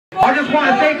just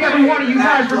want to thank every one of you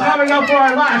guys for coming out for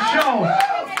our last show.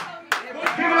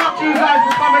 Give it up to you guys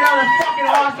for coming out. That's fucking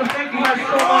awesome. Thank you guys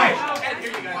so much.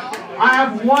 I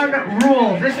have one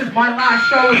rule. This is my last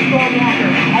show with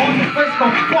Stormwalker. I want the place to go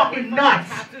fucking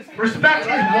nuts. Respect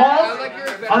his walls.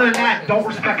 Other than that, don't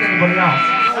respect anybody else.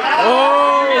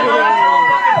 Oh!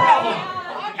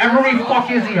 Everybody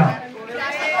fuck Izzy up.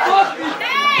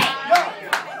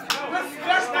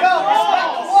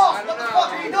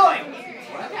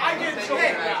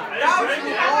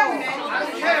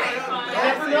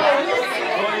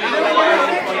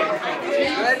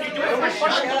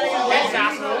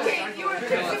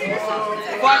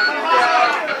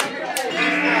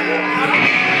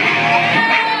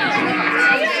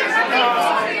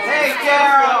 Hey,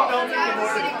 Carol!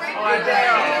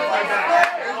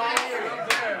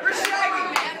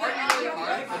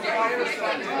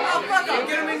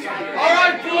 All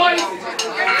right, boys!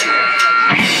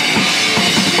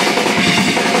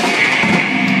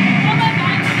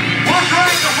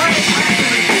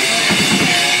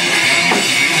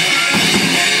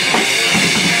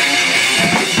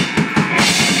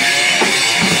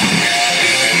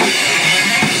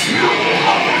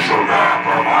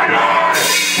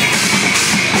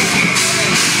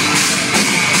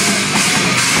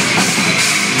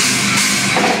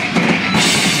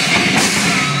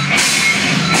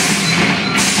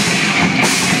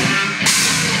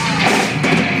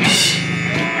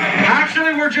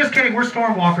 Just kidding, we're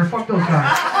Stormwalker. Fuck those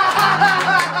guys.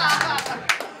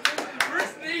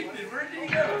 Where's Nathan? Where did he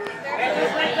go?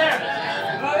 Right there.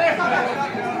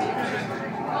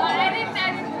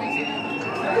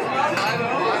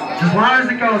 As loud as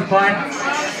it goes, bud.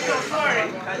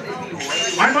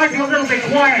 I might be a little bit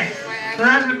quiet, so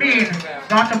that doesn't mean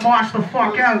not to mosh the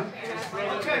fuck out.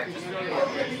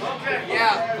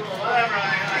 Yeah.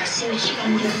 I see what you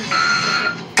can do.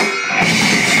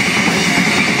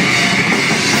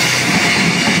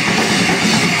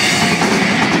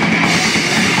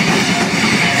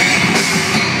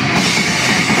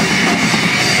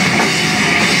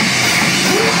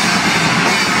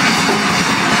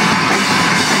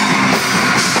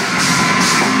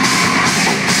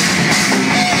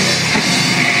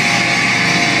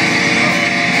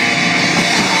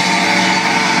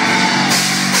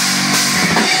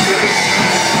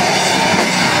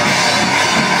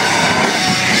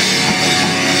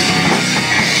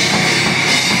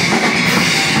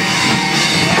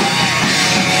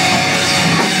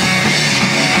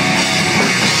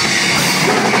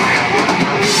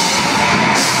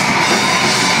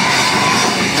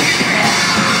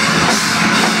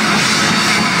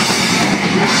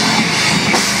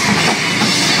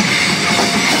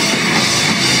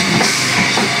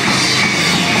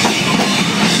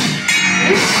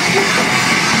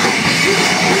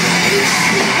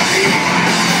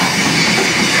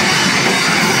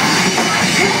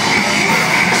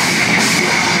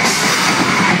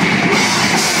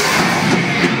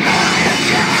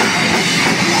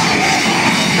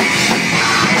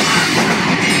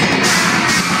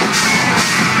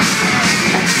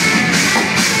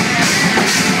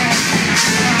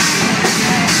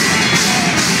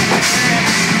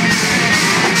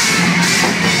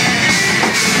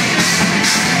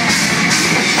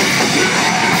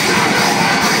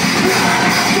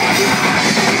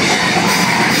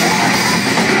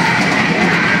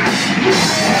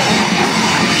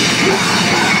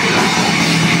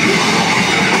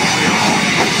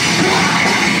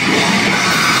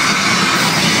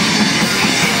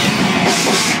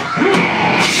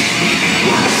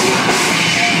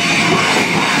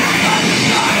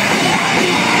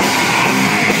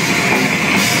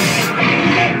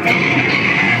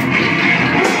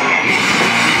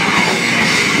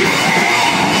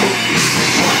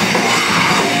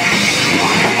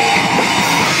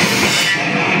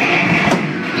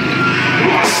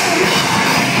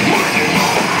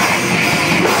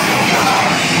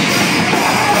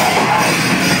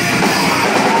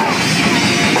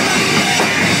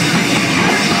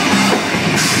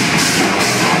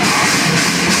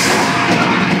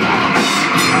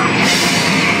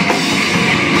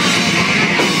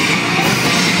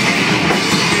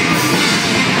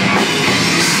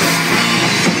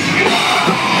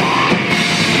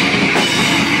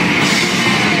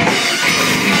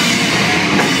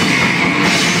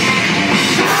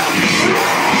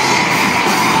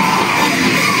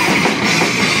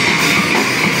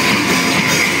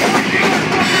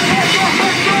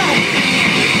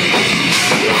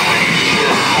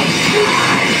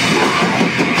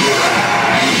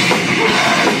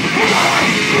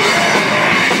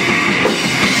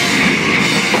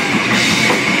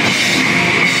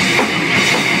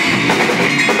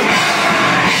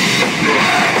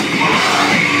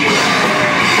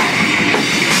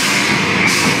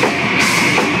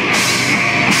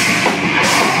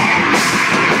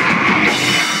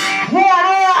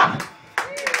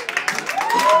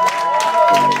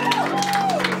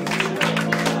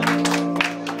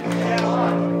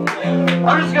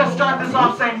 I'm just gonna start this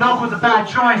off saying milk was a bad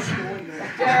choice.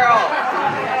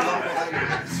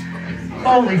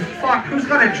 Holy fuck, who's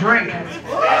gonna drink?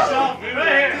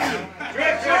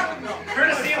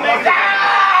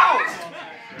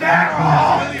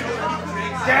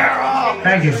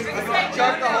 Thank you.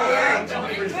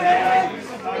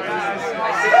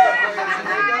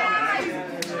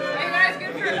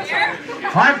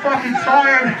 I'm fucking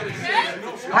tired.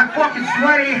 I'm fucking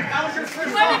sweaty.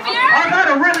 I've had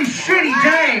a really shitty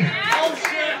day.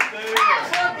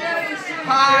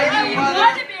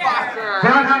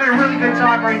 But I'm having a really good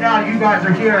time right now. You guys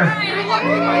are here.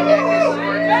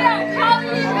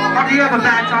 How do you have a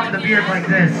bad time with a beard like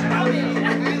this?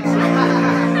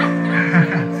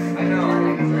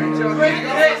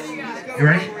 You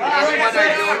ready?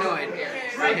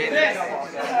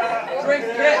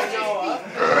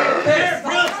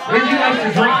 If you like to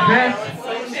drink this,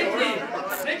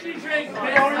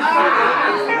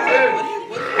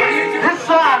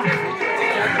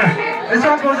 this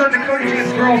song goes out to Cody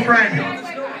G's girlfriend.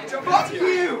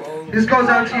 This goes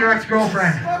out to your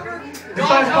ex-girlfriend. This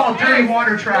song's called Dirty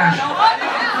Water Trash.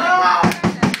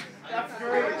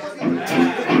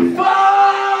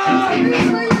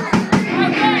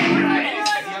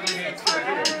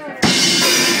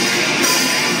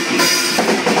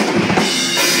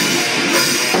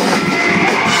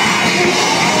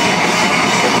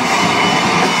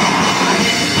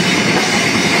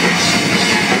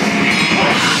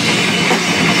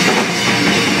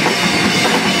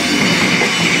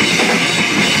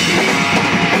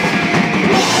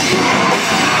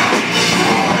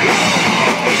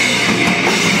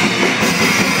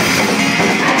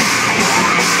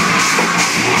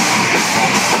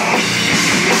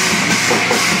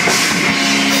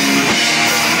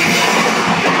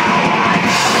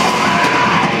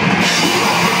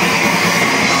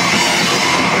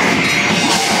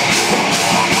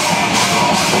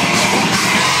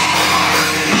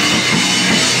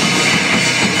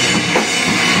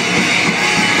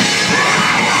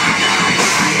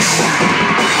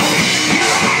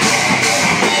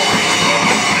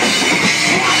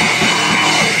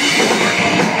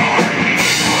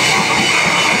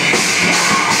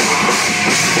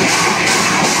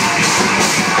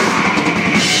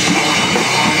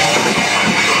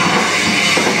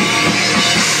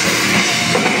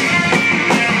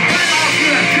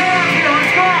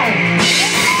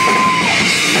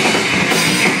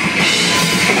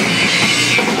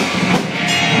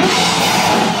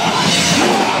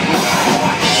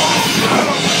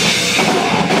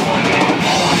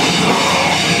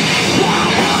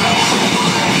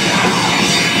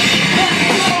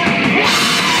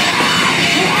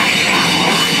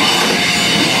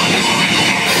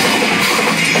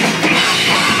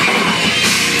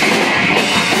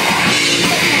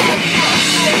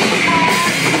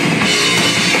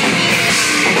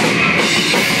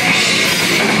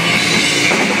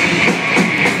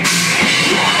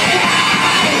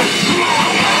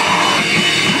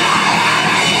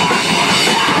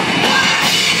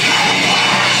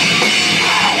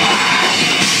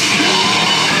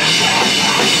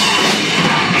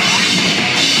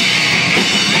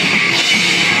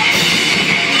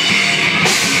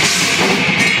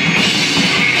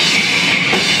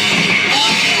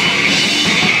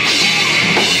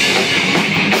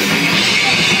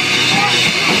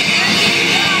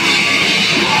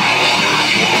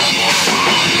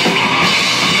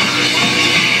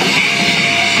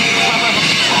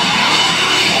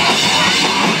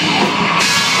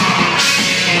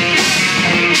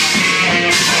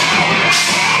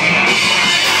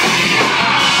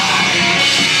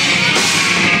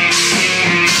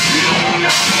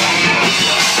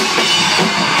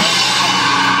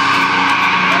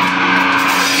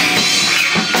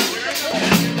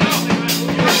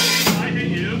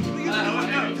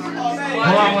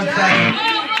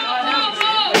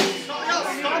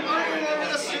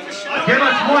 Give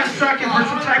us 1 second for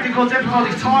some technical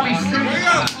difficulties. Tommy, sing.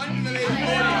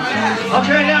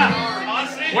 Okay, yeah.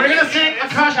 We're gonna sing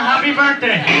Akasha Happy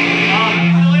Birthday.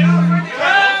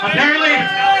 Apparently.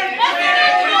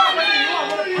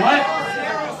 What?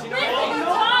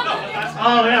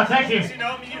 Oh yeah, thank you.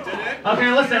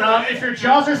 Okay, listen. If your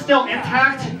jaws are still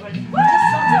intact,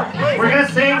 we're gonna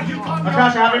sing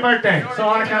Akasha Happy Birthday. So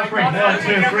on a count of 3. 1,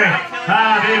 2, 3.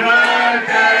 Happy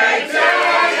birthday to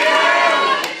you.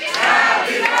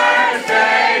 Happy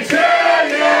birthday to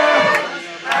you.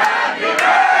 Happy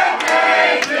birthday,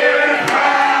 dear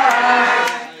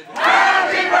Christ.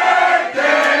 Happy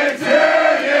birthday to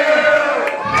you.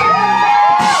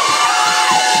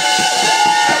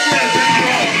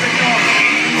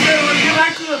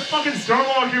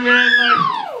 man.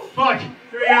 Like, fuck.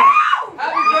 Here we go.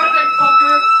 Happy birthday,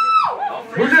 fucker!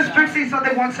 We're just fixing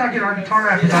something 1 second. Our guitar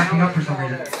amp is acting up for some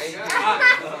reason. Almost.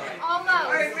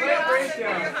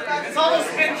 It's almost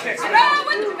spin kick. I know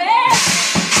what's bad.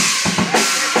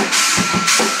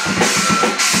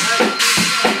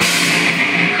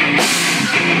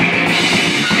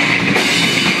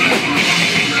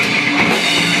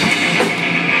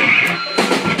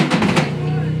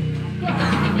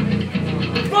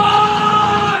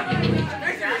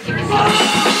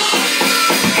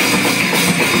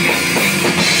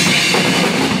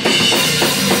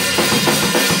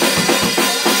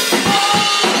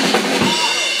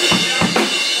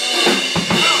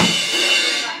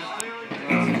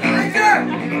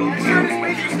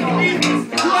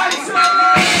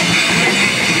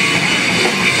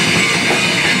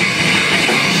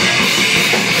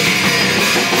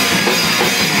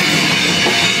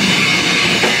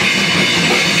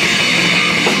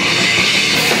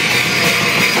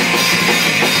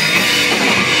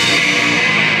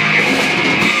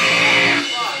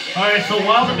 Alright, so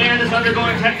while the band is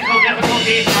undergoing technical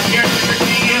difficulties, I'm here to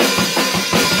entertain you.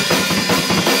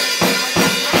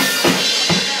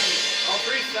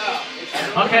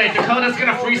 Okay, Dakota's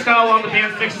gonna freestyle while the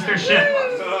band fixes their shit.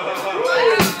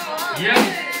 Yep.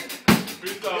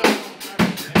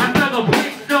 Another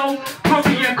break, no.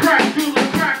 Cover your crack, ruler,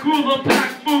 pack, mover,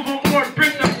 or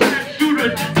bring the back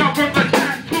shooters. Now from the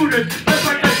cat shooters. Just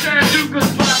like the Shanduka,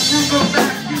 slap, Ruger,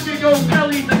 back. You can go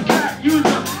Kelly, the cat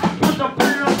user. Put the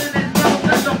barrel in his mouth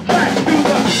as a flat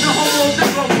shooter. No homo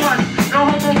never run. No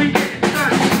homo we getting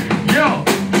done. Yo,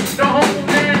 the homo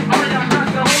man, are ya not?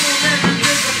 The homo man is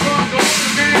in the front. The homo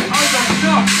man, are ya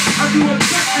not? I do a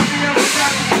check to be able to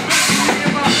got the specialty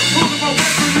in my holding my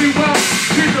weaponry well.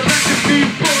 Here's a recipe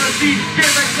for a beat. Get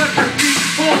like such a beat.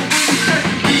 All really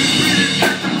specialty. Read it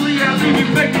technically. I leave you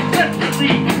making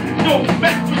technically. No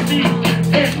mess with me.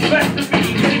 It's best to be.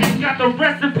 And it's got the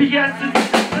recipe essence.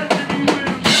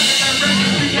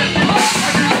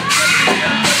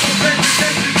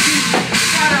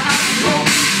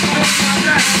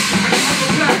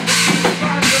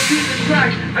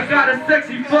 I got a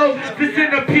sexy flow, this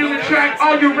an appealing track.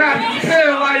 All your raps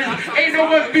paralyzed, ain't no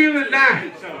one feeling that.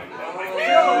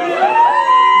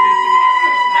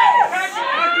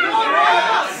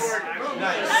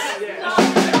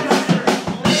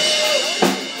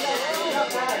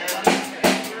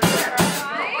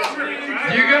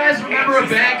 Do you guys remember a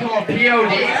band called POD?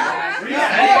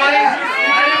 Anybody?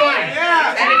 Anybody?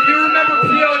 And if you remember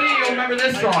POD, you'll remember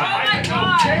this song.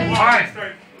 Alright.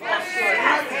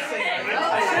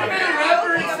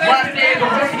 Last day of the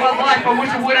rest of my life, I wish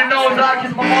I would have known that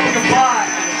because my mom could buy.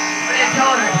 I didn't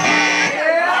tell her.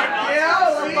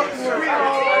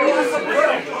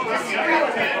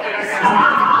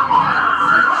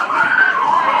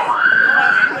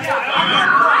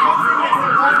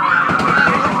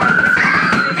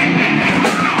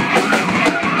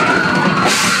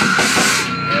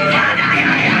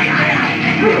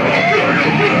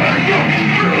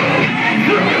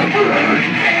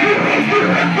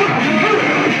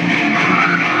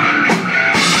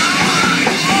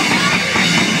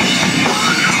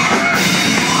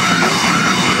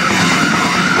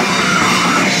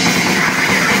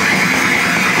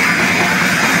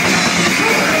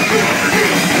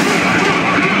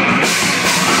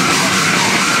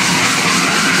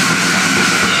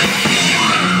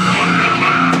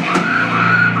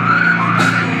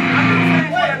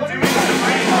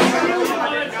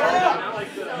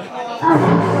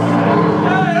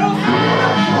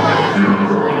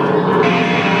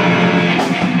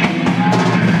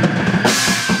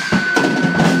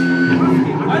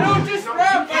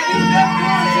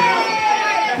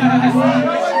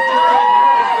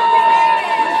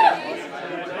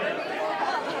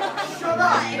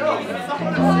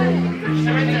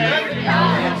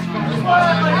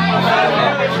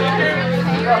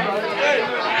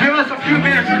 Give us a few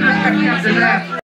minutes for this after that.